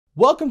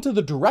Welcome to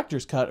the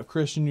director's cut of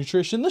Christian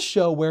Nutrition, the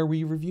show where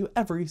we review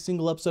every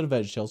single episode of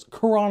VeggieTales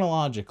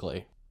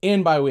chronologically.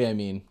 And by we, I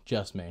mean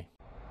just me.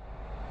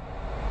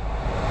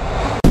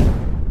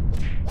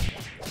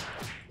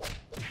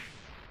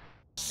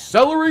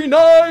 Celery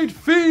Night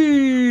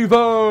Fever!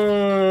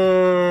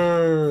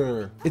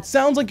 It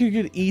sounds like it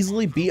could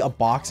easily be a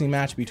boxing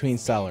match between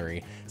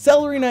Celery.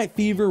 Celery Night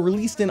Fever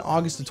released in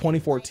August of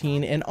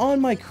 2014, and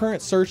on my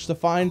current search to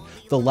find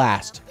the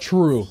last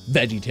true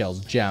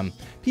VeggieTales gem,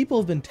 people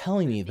have been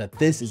telling me that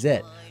this is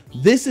it.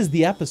 This is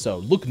the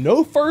episode. Look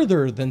no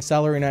further than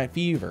Celery Night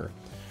Fever.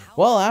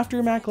 Well,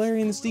 after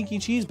McLary and the Stinky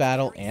Cheese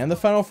battle and the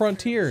Final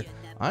Frontier,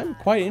 I'm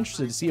quite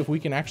interested to see if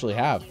we can actually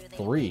have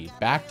 3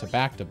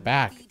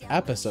 back-to-back-to-back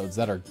episodes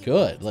that are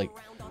good. Like,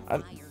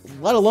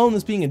 let alone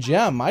this being a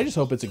gem, I just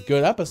hope it's a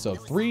good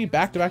episode. 3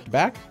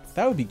 back-to-back-to-back,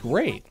 that would be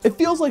great. It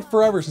feels like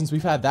forever since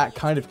we've had that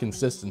kind of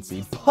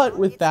consistency, but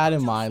with that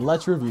in mind,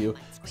 let's review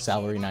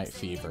Celery Night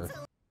Fever.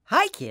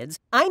 Hi kids,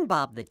 I'm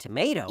Bob the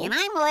Tomato. And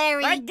I'm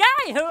Larry. The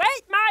guy who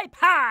ate my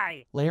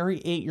pie!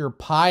 Larry ate your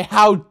pie?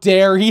 How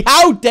dare he?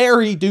 How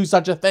dare he do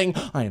such a thing?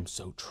 I am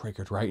so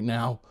triggered right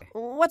now.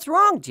 What's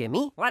wrong,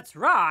 Jimmy? What's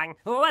wrong?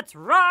 What's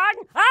wrong?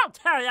 I'll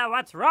tell you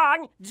what's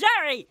wrong.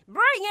 Jerry,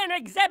 bring in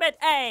Exhibit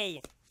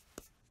A.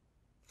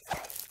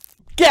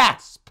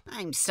 Gasp!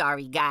 I'm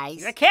sorry,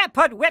 guys. You can't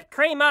put whipped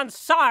cream on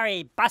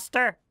sorry,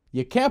 Buster.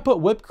 You can't put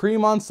whipped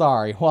cream on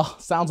sorry. Well,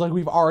 sounds like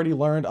we've already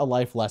learned a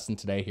life lesson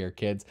today here,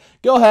 kids.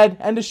 Go ahead,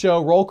 end the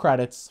show, roll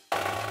credits.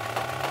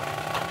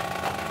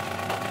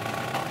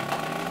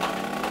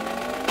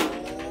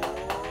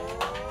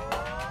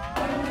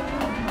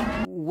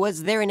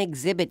 Was there an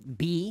Exhibit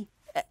B?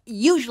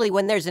 Usually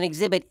when there's an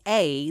Exhibit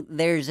A,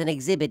 there's an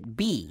Exhibit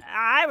B.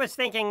 I was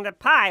thinking the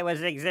pie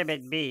was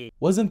Exhibit B.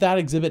 Wasn't that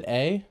Exhibit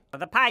A?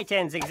 The pie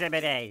tin's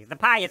Exhibit A. The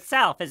pie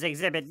itself is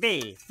Exhibit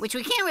B. Which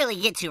we can't really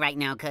get to right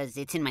now because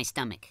it's in my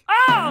stomach.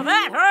 Oh,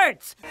 that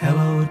hurts!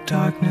 Hello,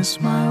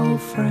 darkness, my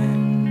old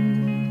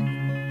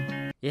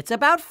friend. It's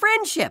about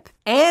friendship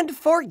and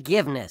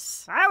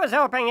forgiveness. I was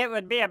hoping it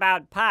would be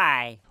about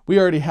pie. We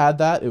already had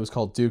that. It was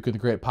called Duke of the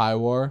Great Pie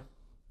War.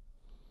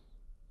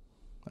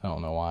 I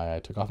don't know why I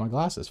took off my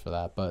glasses for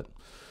that, but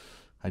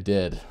I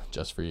did,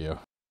 just for you.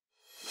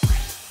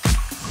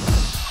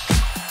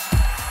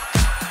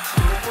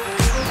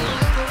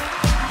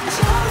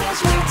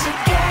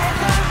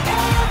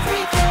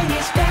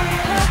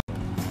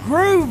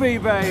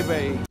 Groovy,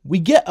 baby! We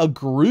get a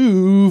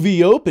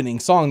groovy opening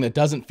song that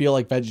doesn't feel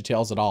like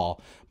VeggieTales at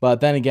all. But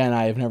then again,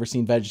 I have never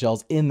seen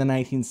VeggieTales in the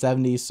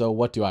 1970s, so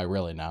what do I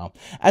really know?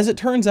 As it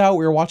turns out,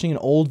 we were watching an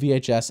old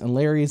VHS, and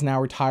Larry is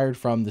now retired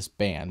from this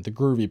band, the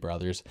Groovy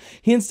Brothers.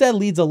 He instead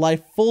leads a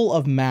life full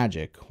of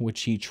magic,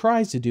 which he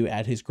tries to do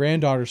at his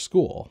granddaughter's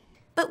school.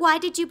 But why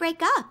did you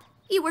break up?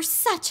 You were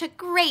such a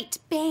great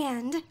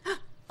band.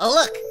 Oh,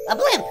 look, a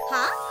blimp.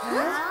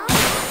 Huh?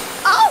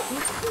 Oh!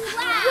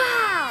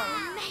 Wow!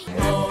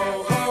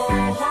 Ho,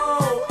 ho,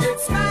 ho,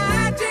 it's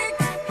magic,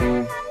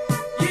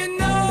 you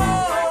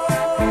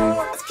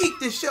know. Let's keep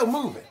this show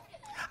moving.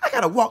 I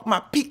gotta walk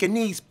my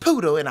Pekingese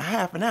poodle in a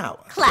half an hour.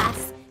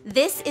 Class,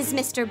 this is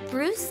Mr.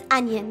 Bruce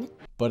Onion.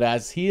 But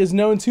as he is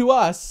known to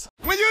us,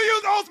 when you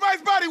use Old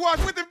Spice body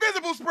wash with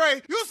invisible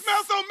spray, you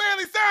smell so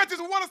manly scientists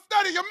will want to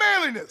study your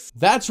manliness.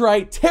 that's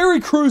right, Terry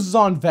Crews is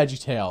on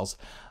VeggieTales.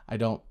 I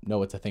don't know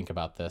what to think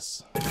about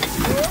this.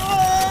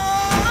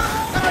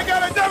 I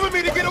got another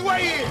me to get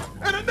away in,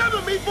 and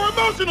another me for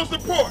emotional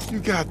support. You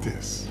got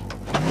this.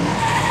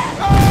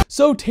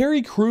 So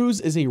Terry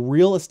Crews is a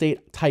real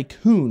estate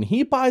tycoon.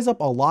 He buys up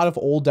a lot of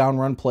old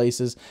down-run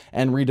places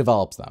and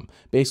redevelops them,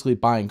 basically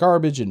buying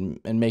garbage and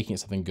making it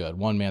something good.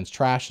 One man's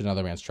trash,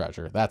 another man's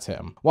treasure. That's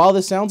him. While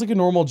this sounds like a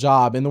normal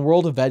job, in the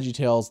world of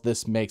VeggieTales,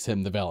 this makes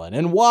him the villain.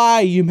 And why,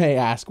 you may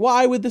ask?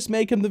 Why would this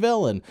make him the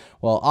villain?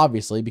 Well,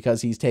 obviously,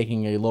 because he's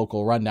taking a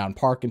local rundown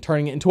park and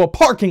turning it into a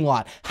parking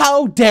lot.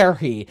 How dare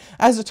he?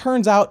 As it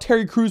turns out,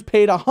 Terry Crews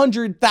paid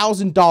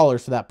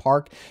 $100,000 for that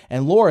park,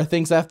 and Laura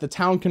thinks that if the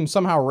town can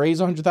somehow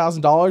raise $100,000,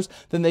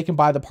 then they can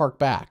buy the park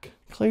back.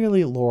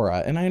 Clearly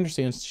Laura, and I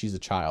understand she's a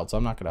child, so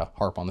I'm not going to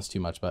harp on this too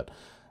much, but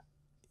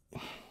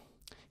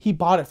he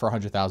bought it for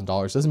 $100,000.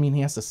 Doesn't mean he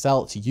has to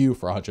sell it to you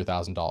for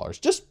 $100,000.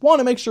 Just want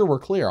to make sure we're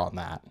clear on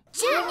that.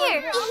 Junior,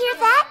 you hear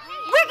that?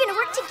 We're gonna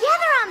work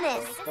together on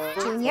this.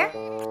 Junior?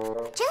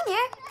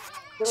 Junior?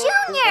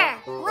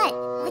 Junior! What?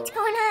 What's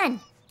going on?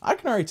 I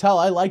can already tell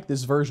I like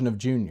this version of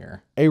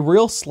Junior. A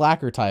real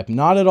slacker type,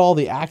 not at all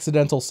the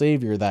accidental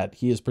savior that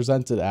he is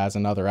presented as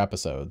in other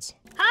episodes.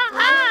 Ha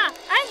ha!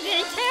 I'm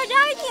gonna tear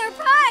down your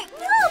park!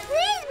 No,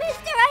 please,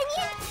 Mr.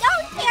 Onion!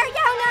 Don't tear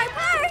down our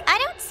park! I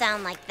don't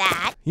sound like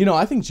that. You know,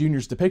 I think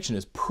Junior's depiction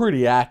is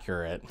pretty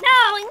accurate. No,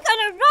 I'm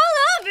gonna roll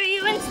over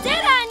you and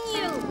sit on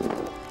you!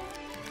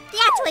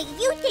 That's what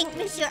you think,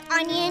 Mr.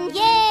 Onion.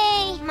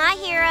 Yay! My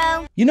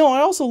hero. You know, I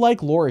also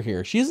like Laura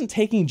here. She isn't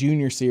taking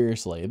Junior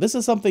seriously. This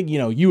is something, you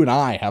know, you and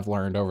I have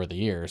learned over the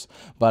years.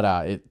 But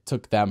it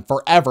took them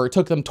forever. It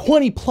took them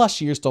 20 plus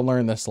years to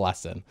learn this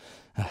lesson.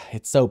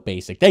 It's so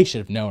basic. They should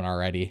have known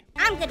already.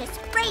 I'm gonna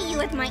spray you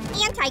with my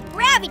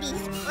anti-gravity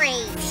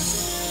spray.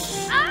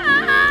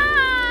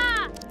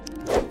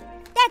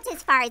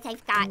 far as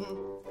I've gotten.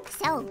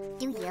 So,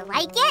 do you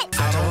like it?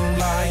 I don't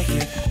like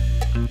it.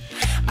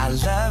 I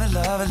love it,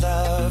 love it,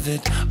 love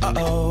it.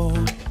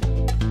 Uh-oh.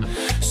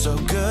 So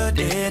good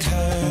it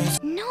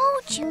hurts. No,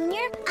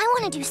 Junior. I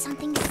want to do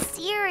something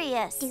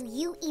serious. Do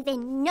you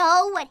even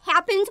know what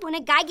happens when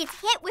a guy gets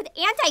hit with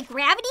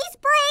anti-gravity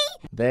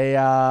spray? They,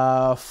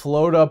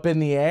 float up in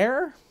the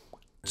air?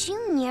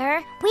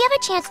 Junior, we have a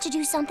chance to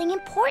do something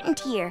important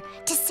here,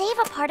 to save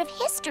a part of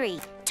history.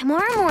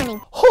 Tomorrow morning.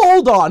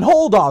 Hold on.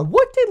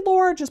 What did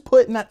Laura just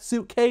put in that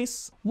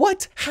suitcase?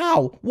 What?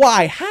 How?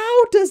 Why?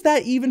 How does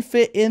that even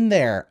fit in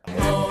there?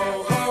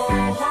 Ho,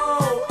 ho,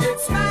 ho,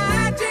 it's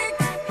magic.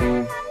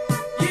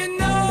 You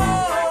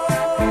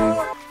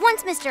know.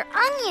 Once Mr.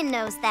 Onion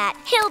knows that,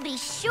 he'll be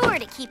sure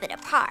to keep it a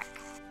park.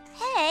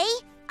 Hey,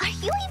 are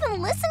you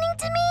even listening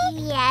to me?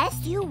 Yes.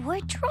 You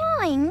were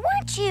drawing,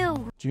 weren't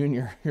you?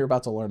 Junior, you're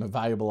about to learn a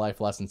valuable life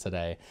lesson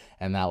today,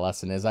 and that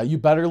lesson is that you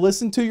better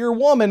listen to your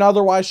woman,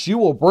 otherwise she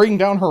will bring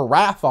down her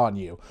wrath on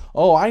you.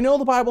 Oh, I know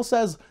the Bible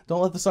says,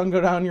 don't let the sun go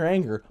down in your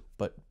anger,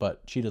 but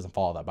she doesn't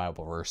follow that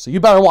Bible verse, so you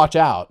better watch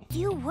out.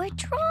 You were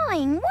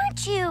drawing,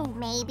 weren't you?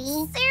 Maybe.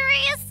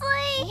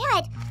 Seriously?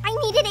 What? I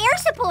needed air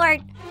support.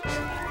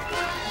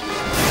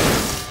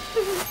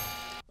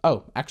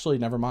 Oh, actually,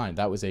 never mind.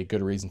 That was a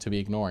good reason to be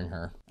ignoring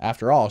her.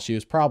 After all, she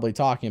was probably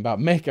talking about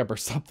makeup or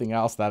something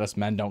else that us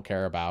men don't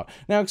care about.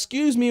 Now,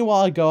 excuse me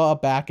while I go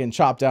up back and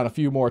chop down a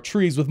few more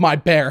trees with my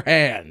bare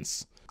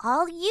hands.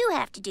 All you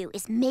have to do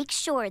is make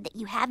sure that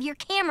you have your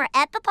camera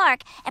at the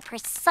park at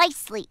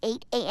precisely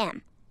 8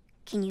 a.m.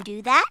 Can you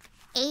do that?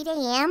 8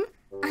 a.m.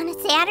 on a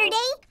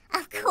Saturday?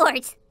 Of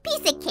course.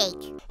 Piece of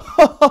cake.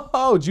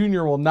 Oh,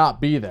 Junior will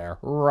not be there,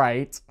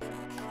 right?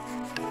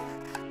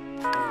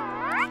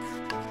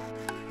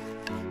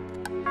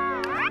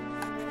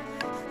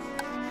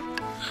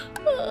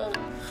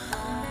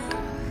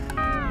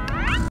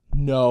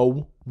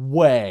 No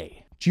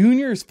way.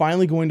 Junior is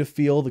finally going to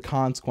feel the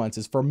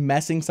consequences for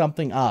messing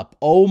something up.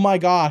 Oh my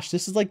gosh,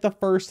 this is like the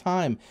first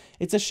time.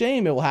 It's a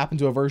shame it will happen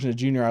to a version of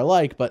Junior I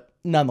like, but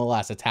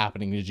nonetheless, it's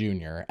happening to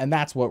Junior, and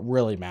that's what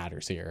really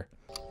matters here.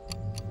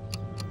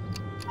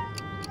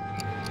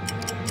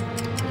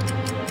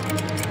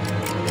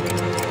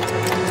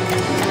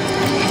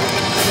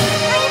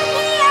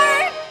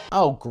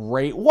 Oh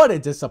great, what a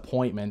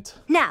disappointment.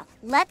 Now,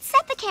 let's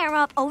set the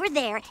camera up over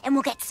there and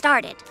we'll get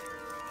started.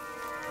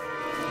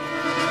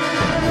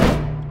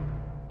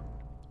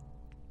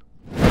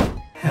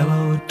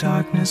 Hello,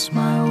 darkness,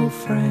 my old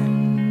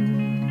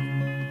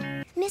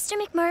friend. Mr.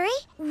 McMurray,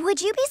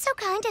 would you be so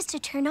kind as to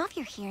turn off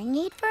your hearing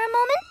aid for a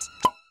moment?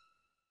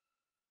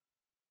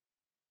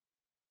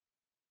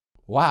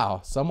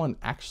 Wow, someone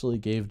actually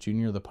gave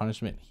Junior the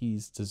punishment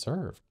he's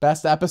deserved.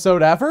 Best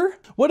episode ever?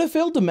 What I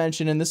failed to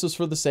mention, and this was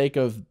for the sake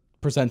of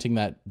presenting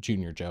that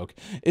Junior joke,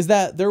 is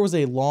that there was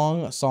a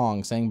long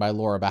song sang by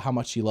Laura about how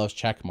much she loves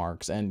check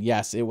marks, and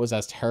yes, it was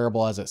as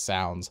terrible as it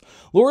sounds.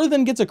 Laura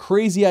then gets a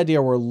crazy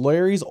idea where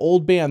Larry's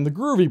old band, the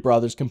Groovy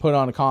Brothers, can put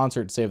on a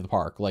concert to save the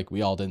park. Like,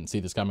 we all didn't see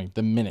this coming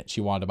the minute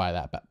she wanted to buy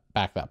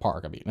back that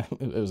park. I mean,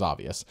 it was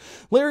obvious.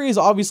 Larry is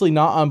obviously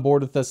not on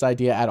board with this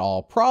idea at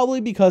all, probably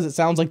because it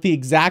sounds like the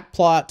exact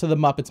plot to the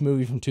Muppets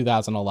movie from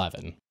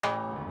 2011.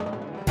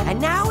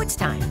 And now it's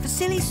time for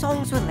Silly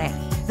Songs with Larry,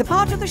 the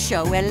part of the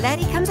show where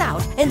Larry comes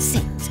out and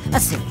sings a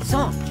silly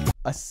song.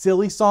 A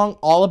silly song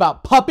all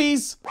about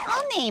puppies?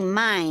 I'll name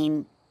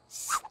mine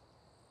Steve.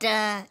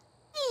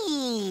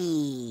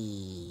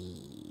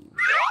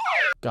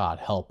 God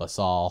help us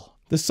all.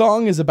 The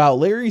song is about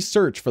Larry's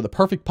search for the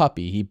perfect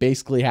puppy. He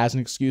basically has an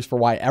excuse for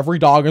why every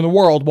dog in the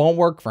world won't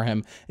work for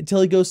him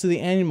until he goes to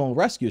the animal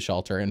rescue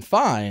shelter and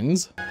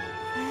finds...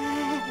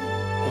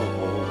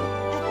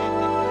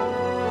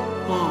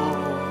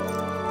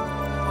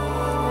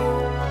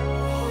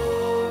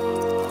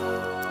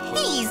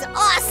 He's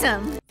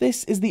awesome.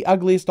 This is the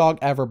ugliest dog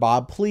ever,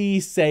 Bob.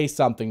 Please say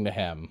something to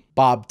him.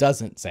 Bob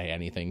doesn't say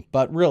anything,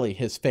 but really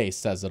his face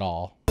says it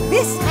all.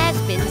 This has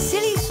been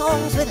Silly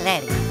Songs with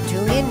Larry.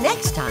 Tune in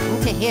next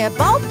time to hear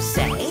Bob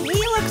say, he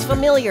looks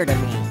familiar to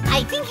me.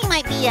 I think he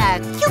might be a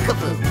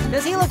cuckoo.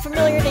 Does he look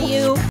familiar to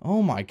you?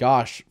 Oh my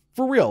gosh.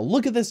 For real,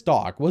 look at this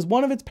dog. Was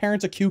one of its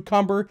parents a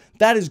cucumber?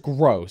 That is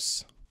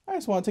gross. I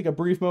just want to take a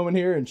brief moment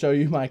here and show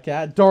you my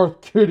cat,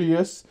 Darth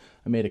Kidius.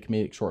 I made a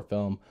comedic short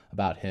film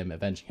about him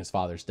avenging his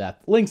father's death.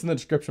 Links in the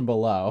description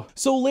below.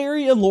 So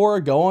Larry and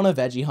Laura go on a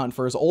veggie hunt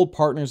for his old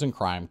partners in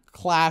crime.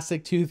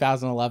 Classic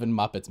 2011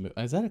 Muppets movie.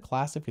 Is that a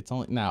classic? It's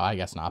only, no, I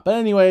guess not. But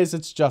anyways,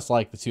 it's just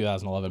like the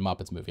 2011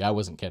 Muppets movie. I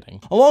wasn't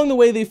kidding. Along the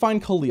way, they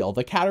find Khalil,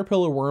 the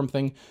caterpillar worm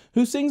thing,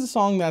 who sings a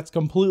song that's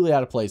completely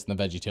out of place in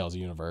the VeggieTales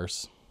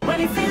universe.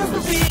 When he feels the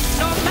beat,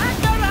 no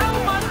matter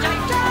how much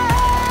I try.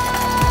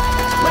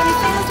 When he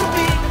feels the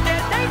beat,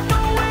 there ain't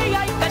no way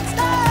I can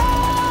stop.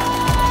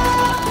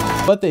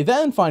 But they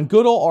then find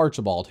good old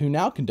Archibald, who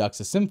now conducts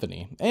a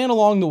symphony. And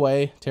along the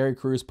way, Terry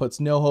Crews puts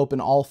no hope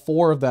in all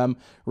four of them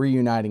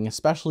reuniting,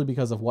 especially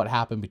because of what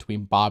happened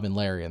between Bob and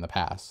Larry in the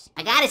past.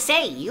 I gotta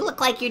say, you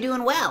look like you're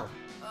doing well.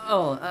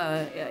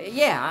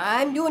 Yeah,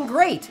 I'm doing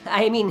great.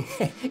 I mean,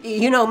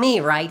 you know me,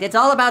 right? It's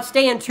all about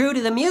staying true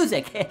to the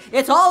music.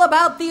 It's all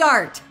about the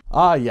art.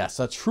 Ah, yes,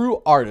 a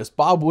true artist.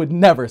 Bob would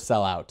never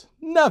sell out.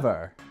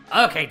 Never.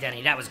 Okay,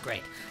 Denny, that was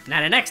great.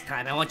 Now the next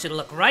time I want you to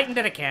look right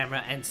into the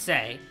camera and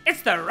say,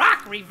 "It's the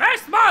Rock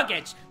Reverse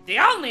Mortgage, the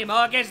only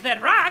mortgage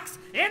that rocks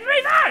in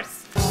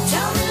reverse."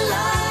 Tell me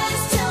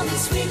lies, tell me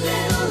sweet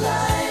little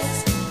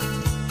lies.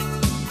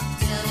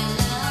 Tell me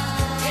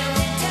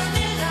lies, tell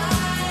me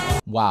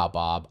lies. Wow,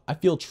 Bob, I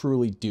feel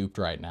truly duped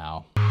right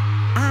now.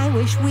 I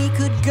wish we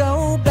could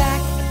go back.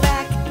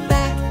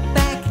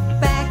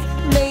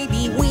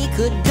 Maybe we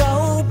could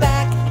go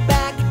back.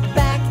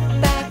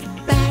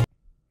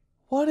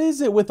 What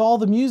is it with all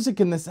the music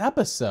in this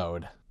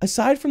episode?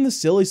 Aside from the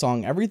silly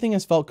song, everything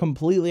has felt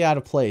completely out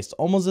of place,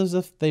 almost as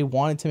if they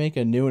wanted to make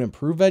a new and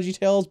improved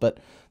VeggieTales, but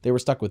they were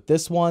stuck with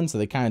this one, so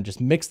they kind of just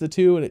mixed the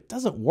two, and it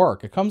doesn't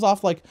work. It comes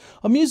off like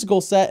a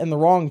musical set in the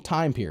wrong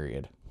time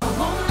period.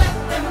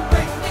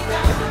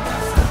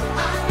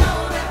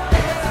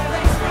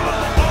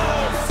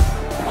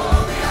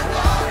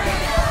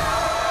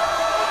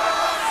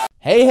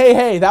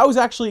 Hey, that was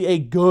actually a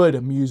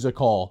good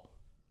musical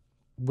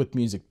with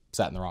music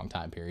set in the wrong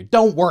time period.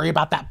 Don't worry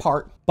about that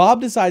part. Bob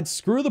decides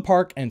screw the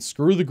park and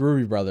screw the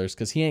Groovy Brothers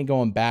because he ain't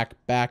going back.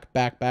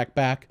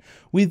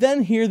 We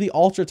then hear the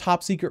ultra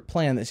top secret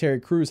plan that Terry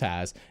Crews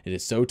has. It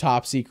is so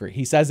top secret.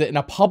 He says it in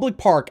a public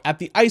park at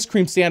the ice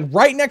cream stand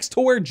right next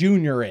to where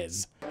Junior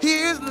is.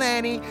 Here's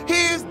Lanny,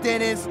 here's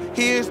Dennis,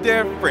 here's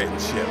their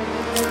friendship.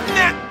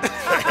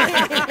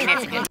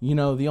 You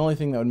know, the only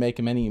thing that would make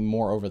him any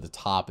more over the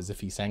top is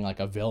if he sang like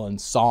a villain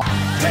song. Tear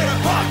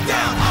the park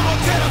down, I'm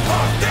gonna tear the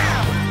park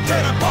down.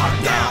 Tear the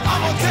park down,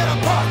 I'm gonna tear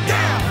the park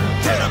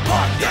down. Tear the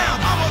park down,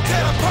 I'm gonna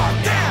tear the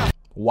park down.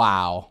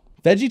 Wow.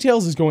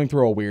 VeggieTales is going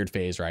through a weird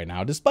phase right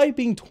now. Despite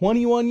being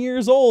 21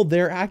 years old,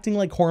 they're acting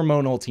like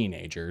hormonal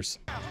teenagers.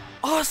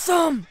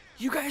 Awesome!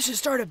 You guys should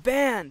start a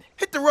band.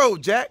 Hit the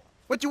road, Jack.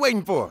 What you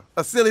waiting for?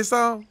 A silly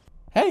song?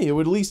 Hey, it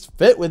would at least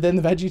fit within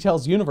the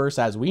VeggieTales universe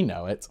as we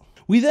know it.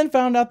 We then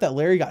found out that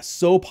Larry got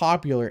so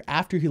popular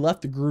after he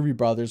left the Groovy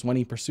Brothers when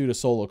he pursued a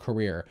solo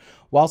career.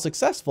 While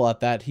successful at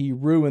that, he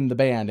ruined the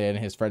band and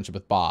his friendship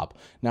with Bob.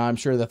 Now, I'm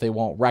sure that they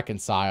won't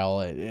reconcile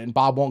and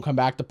Bob won't come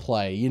back to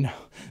play, you know.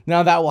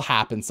 Now that will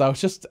happen, so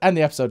just end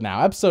the episode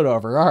now. Episode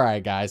over. All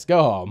right, guys,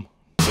 go home.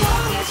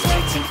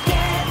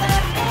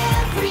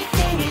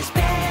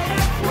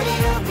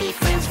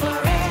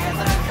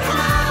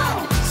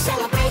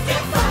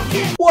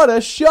 What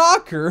a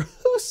shocker!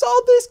 Who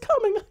saw this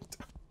coming?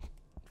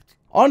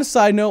 On a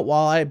side note,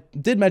 while I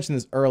did mention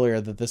this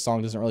earlier that this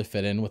song doesn't really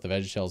fit in with the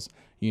VeggieTales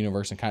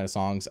universe and kind of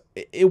songs,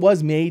 it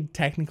was made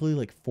technically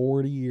like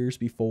 40 years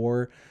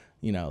before,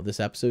 you know, this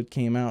episode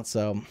came out,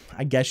 so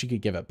I guess you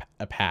could give it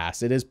a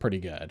pass. It is pretty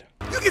good.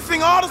 You can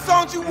sing all the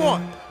songs you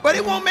want, but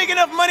it won't make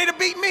enough money to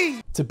beat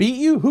me. To beat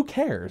you? Who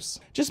cares?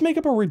 Just make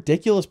up a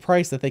ridiculous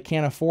price that they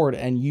can't afford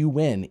and you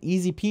win.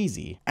 Easy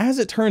peasy. As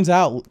it turns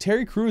out,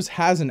 Terry Crews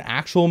has an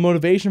actual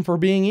motivation for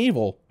being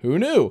evil. Who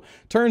knew?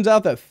 Turns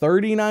out that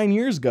 39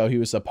 years ago, he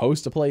was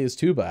supposed to play his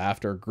tuba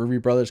after a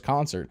Groovy Brothers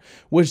concert,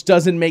 which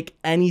doesn't make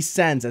any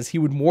sense as he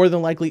would more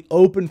than likely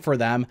open for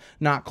them,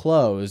 not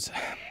close.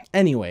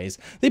 Anyways,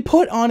 they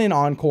put on an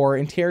encore,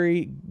 and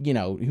Terry, you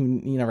know,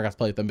 who he never got to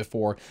play with them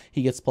before,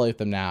 he gets to play with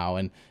them now,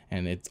 and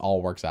it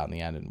all works out in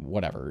the end, and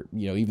whatever.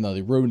 You know, even though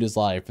they ruined his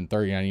life, and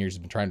 39 years he's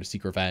been trying to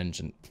seek revenge,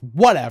 and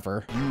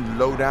whatever. You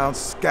low-down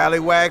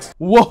scallywags.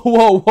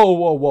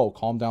 Whoa.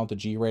 Calm down with the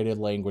G-rated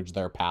language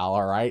there, pal,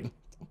 all right?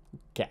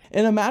 Okay.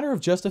 In a matter of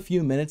just a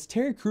few minutes,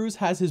 Terry Crews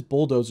has his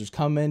bulldozers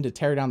come in to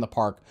tear down the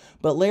park,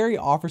 but Larry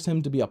offers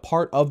him to be a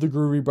part of the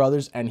Groovy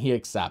Brothers, and he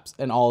accepts,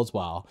 and all is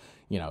well.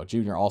 You know,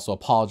 Junior also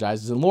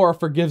apologizes, and Laura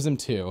forgives him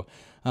too.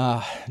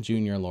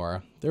 Junior and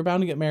Laura, they're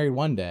bound to get married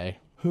one day.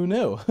 Who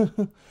knew?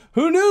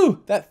 Who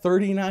knew that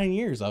 39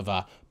 years of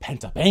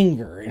pent-up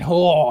anger and,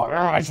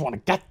 I just want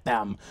to get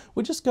them,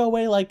 would just go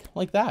away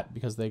like that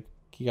because he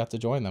got to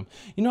join them.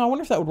 You know, I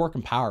wonder if that would work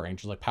in Power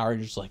Rangers. Like, Power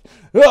Rangers like,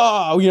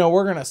 oh, you know,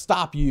 we're going to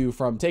stop you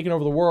from taking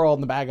over the world.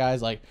 And the bad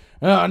guy's like,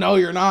 oh, no,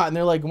 you're not. And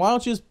they're like, why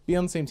don't you just be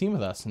on the same team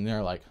with us? And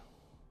they're like,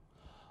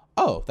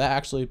 oh, that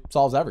actually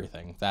solves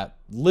everything. That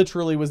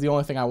literally was the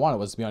only thing I wanted,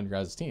 was to be on your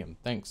guys' team.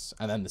 Thanks.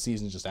 And then the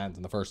season just ends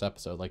in the first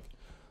episode. Like,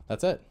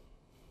 that's it.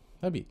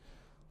 That'd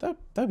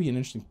be an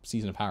interesting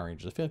season of Power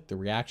Rangers. I feel like the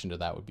reaction to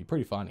that would be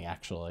pretty funny,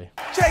 actually.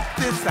 Check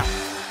this out.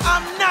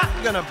 I'm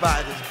not gonna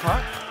buy this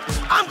park.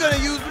 I'm gonna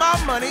use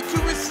my money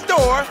to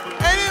restore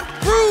and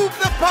improve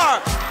the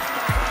park.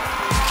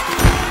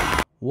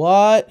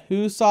 What?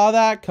 Who saw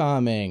that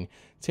coming?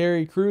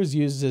 Terry Crews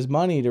uses his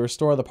money to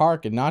restore the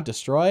park and not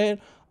destroy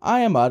it?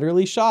 I am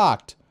utterly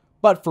shocked.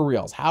 But for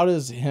reals, how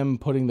does him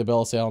putting the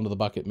bill of sale into the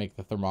bucket make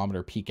the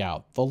thermometer peak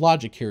out? The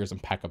logic here is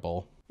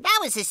impeccable. That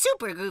was a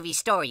super groovy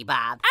story,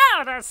 Bob.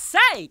 Out of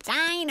sight!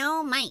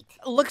 Dynamite.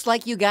 Looks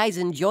like you guys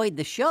enjoyed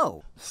the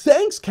show.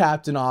 Thanks,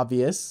 Captain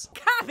Obvious.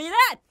 Copy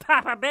that,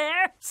 Papa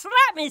Bear!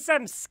 Slap me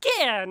some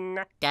skin!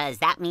 Does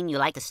that mean you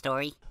like the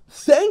story?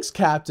 Thanks,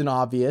 Captain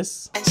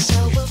Obvious. And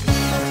so we'll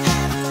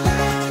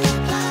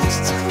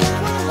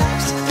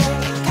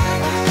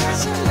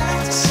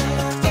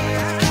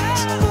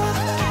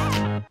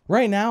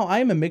Right now, I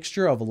am a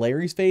mixture of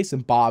Larry's face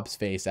and Bob's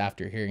face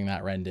after hearing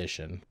that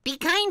rendition. Be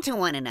kind to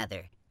one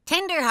another,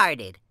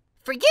 tender-hearted,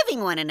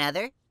 forgiving one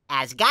another,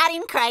 as God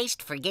in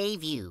Christ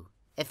forgave you.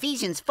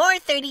 Ephesians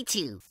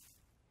 4:32.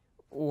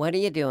 What are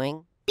you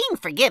doing? Being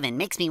forgiven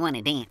makes me want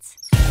to dance.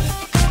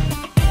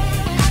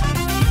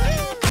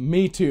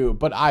 Me too,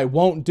 but I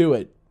won't do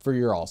it for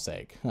your all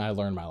sake. I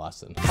learned my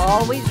lesson.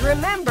 Always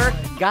remember,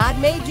 God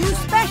made you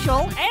special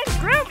and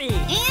groovy.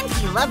 And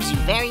he loves you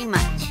very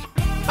much.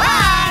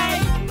 Bye!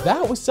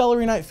 That was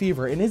Celery Night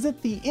Fever, and is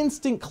it the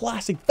instant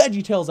classic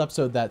VeggieTales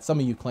episode that some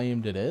of you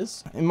claimed it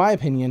is? In my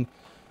opinion,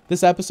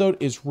 this episode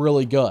is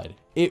really good.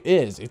 It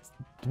is.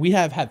 We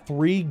have had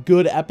 3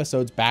 good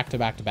episodes back to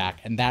back to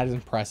back, and that is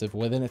impressive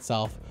within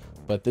itself,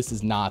 but this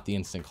is not the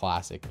instant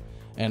classic.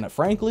 And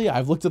frankly,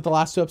 I've looked at the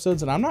last 2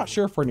 episodes, and I'm not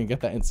sure if we're gonna get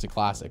that instant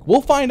classic.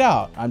 We'll find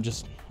out. I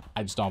just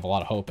don't have a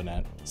lot of hope in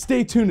it.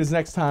 Stay tuned as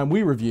next time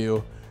we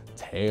review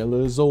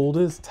Tale as Old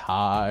as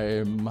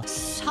Time.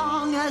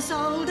 Song as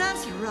old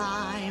as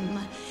rhyme,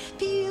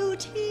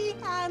 Beauty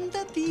and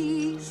the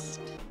Beast.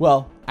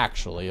 Well,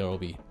 actually, it'll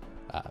be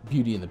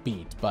Beauty and the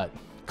Beast, but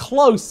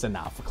close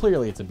enough.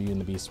 Clearly, it's a Beauty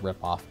and the Beast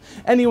ripoff.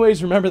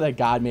 Anyways, remember that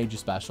God made you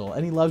special,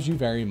 and he loves you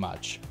very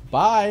much.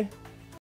 Bye!